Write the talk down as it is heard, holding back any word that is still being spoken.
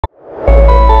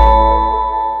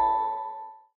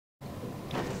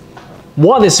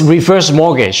What is reverse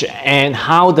mortgage and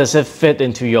how does it fit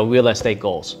into your real estate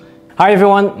goals? Hi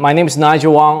everyone, my name is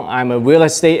Nigel Wong. I'm a real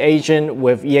estate agent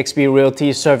with eXp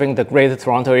Realty serving the Greater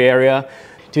Toronto area.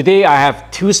 Today I have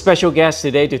two special guests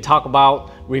today to talk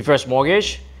about reverse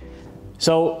mortgage.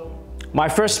 So my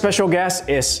first special guest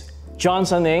is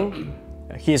Johnson Ng.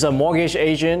 He's a mortgage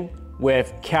agent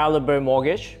with Caliber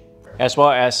Mortgage, as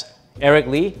well as Eric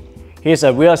Lee. He's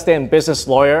a real estate and business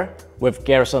lawyer with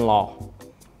Garrison Law.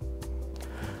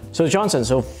 So Johnson,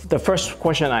 the first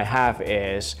question I have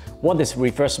is, what is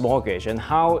reverse mortgage and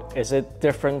how is it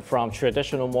different from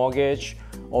traditional mortgage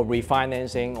or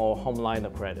refinancing or home line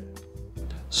of credit?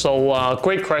 So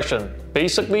great question.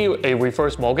 Basically, a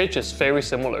reverse mortgage is very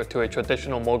similar to a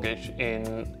traditional mortgage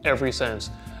in every sense.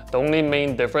 The only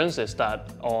main difference is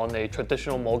that on a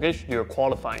traditional mortgage, you're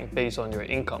qualifying based on your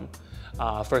income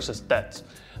versus debt.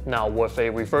 Now with a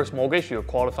reverse mortgage, you're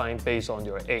qualifying based on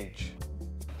your age.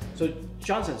 So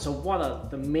Johnson, what are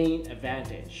the main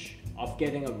advantage of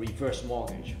getting a reverse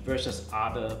mortgage versus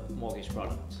other mortgage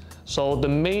products? So the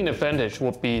main advantage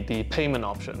would be the payment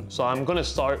option. So I'm going to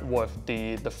start with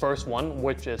the first one,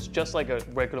 which is just like a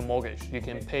regular mortgage. You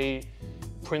can pay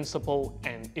principal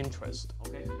and interest.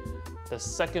 Okay. The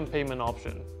second payment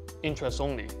option, interest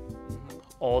only.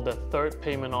 Or the third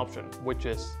payment option, which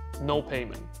is no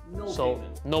payment.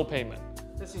 No payment.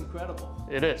 That's incredible.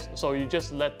 It is. So you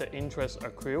just let the interest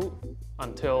accrue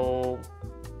until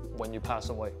when you pass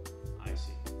away. I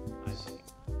see.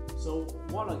 So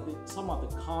what are some of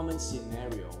the common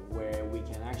scenarios where we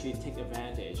can actually take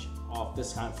advantage of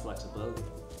this kind of flexibility?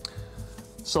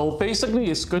 So basically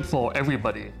it's good for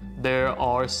everybody. There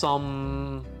are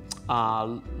some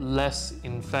less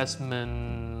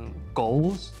investment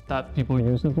goals that people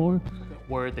use it for,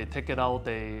 where they take it out,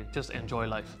 they just enjoy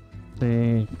life.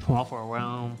 They travel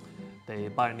around, they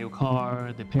buy a new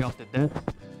car, they pay off the debt,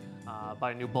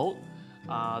 buy a new boat.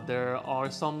 There are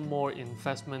some more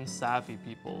investment savvy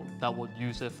people that would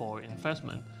use it for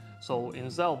investment. So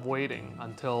instead of waiting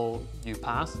until you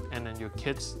pass and then your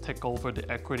kids take over the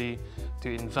equity to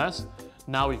invest,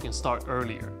 now you can start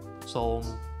earlier. So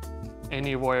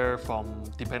anywhere from,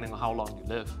 depending on how long you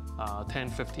live,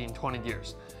 10, 15, 20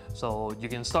 years. So you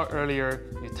can start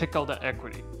earlier, you take out that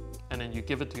equity, and then you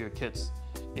give it to your kids.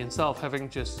 Instead of having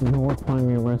just your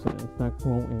primary residence that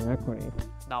grow in equity.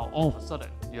 Now all of a sudden,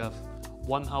 you have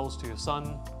one house to your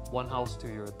son, one house to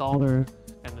your daughter,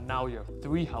 and then now you have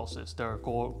three houses that are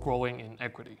growing in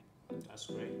equity. That's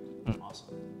great. Awesome.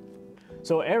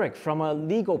 So Eric, from a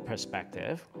legal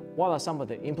perspective, what are some of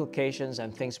the implications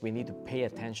and things we need to pay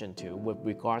attention to with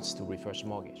regards to reverse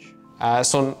mortgage?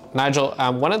 So Nigel,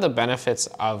 one of the benefits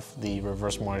of the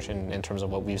reverse mortgage in terms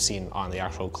of what we've seen on the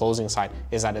actual closing side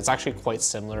is that it's actually quite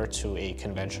similar to a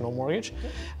conventional mortgage.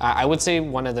 I would say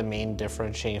one of the main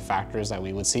differentiating factors that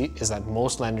we would see is that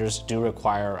most lenders do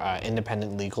require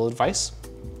independent legal advice.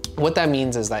 What that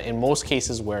means is that in most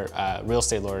cases where real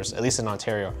estate lawyers, at least in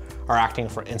Ontario, are acting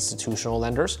for institutional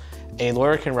lenders, a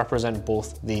lawyer can represent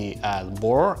both the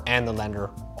borrower and the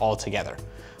lender all together.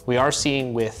 We are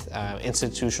seeing with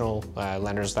institutional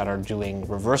lenders that are doing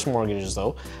reverse mortgages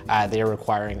though, they are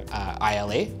requiring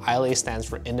ILA. ILA stands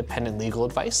for independent legal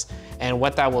advice. And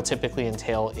what that will typically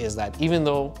entail is that even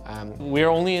though we are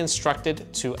only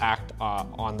instructed to act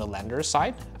on the lender's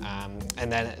side,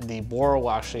 and then the borrower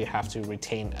will actually have to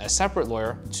retain a separate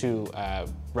lawyer to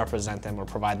represent them or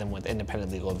provide them with independent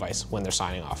legal advice when they're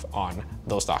signing off on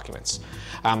those documents.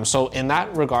 So in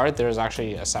that regard, there's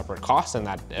actually a separate cost, and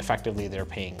that effectively they're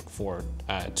paying for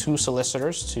two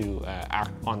solicitors to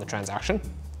act on the transaction,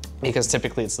 because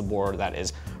typically it's the borrower that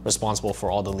is responsible for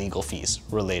all the legal fees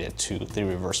related to the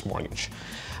reverse mortgage.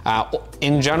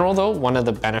 In general though, one of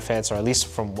the benefits, or at least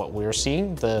from what we're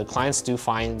seeing, the clients do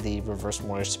find the reverse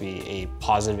mortgage to be a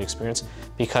positive experience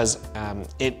because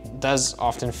it does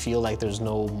often feel like there's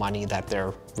no money that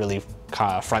they're really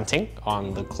fronting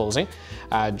on the closing.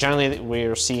 Generally,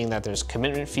 we're seeing that there's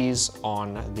commitment fees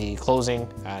on the closing.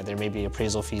 There may be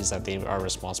appraisal fees that they are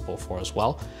responsible for as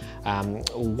well.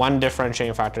 One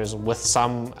differentiating factor is with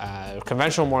some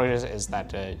conventional mortgages is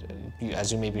that,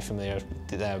 as you may be familiar,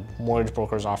 the mortgage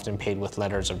brokers are often paid with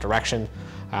letters of direction.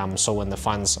 So when the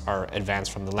funds are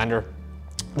advanced from the lender,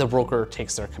 the broker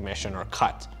takes their commission or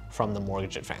cut from the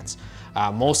mortgage advance.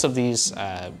 Most of these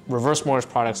reverse mortgage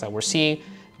products that we're seeing,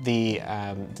 the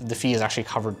fee is actually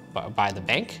covered by the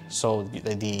bank, so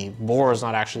the borrower is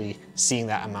not actually seeing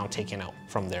that amount taken out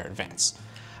from their advance.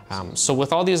 So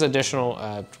with all these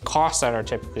additional costs that are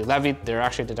typically levied, they're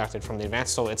actually deducted from the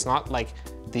advance, so it's not like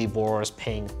the borrower is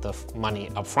paying the money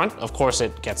up front. Of course,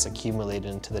 it gets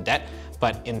accumulated into the debt,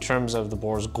 but in terms of the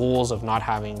borrower's goals of not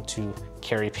having to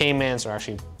carry payments or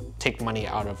actually take money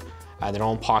out of their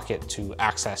own pocket to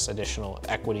access additional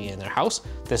equity in their house,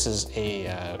 this is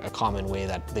a common way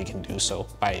that they can do so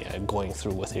by going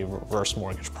through with a reverse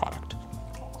mortgage product.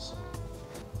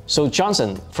 So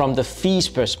Johnson, from the fees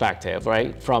perspective,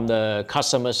 right, from the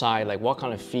customer side, like what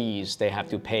kind of fees they have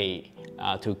to pay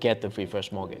to get the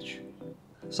reverse mortgage?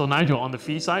 So Nigel, on the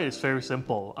fee side, it's very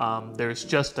simple. There's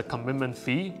just a commitment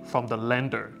fee from the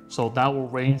lender. So that will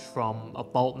range from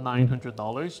about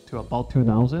 $900 to about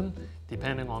 $2,000,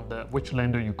 depending on which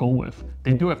lender you go with.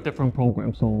 They do have different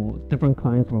programs, so different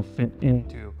clients will fit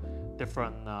into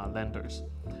different lenders.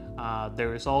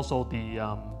 There is also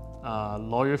the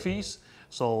lawyer fees.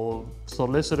 So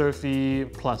solicitor fee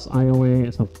plus IOA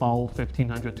is about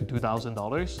 $1,500 to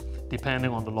 $2,000,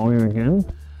 depending on the lawyer again.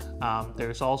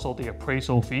 There's also the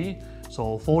appraisal fee,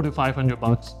 so $400 to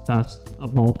 $500, that's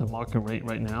about the market rate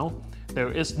right now.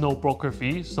 There is no broker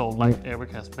fee, so like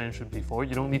Eric has mentioned before,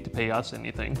 you don't need to pay us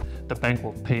anything. The bank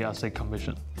will pay us a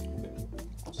commission.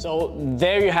 So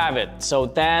there you have it. So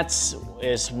that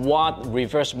is what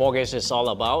reverse mortgage is all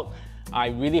about. I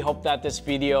really hope that this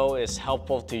video is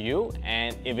helpful to you,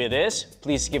 and if it is,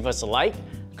 please give us a like,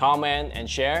 comment, and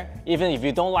share. Even if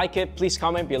you don't like it, please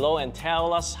comment below and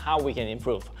tell us how we can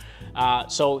improve.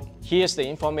 So here's the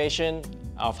information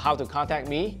of how to contact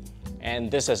me,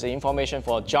 and this is the information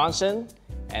for Johnson,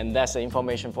 and that's the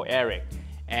information for Eric.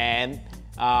 And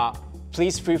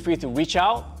please feel free to reach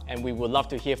out, and we would love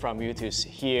to hear from you to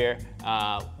hear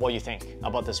what you think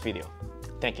about this video.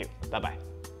 Thank you. Bye-bye.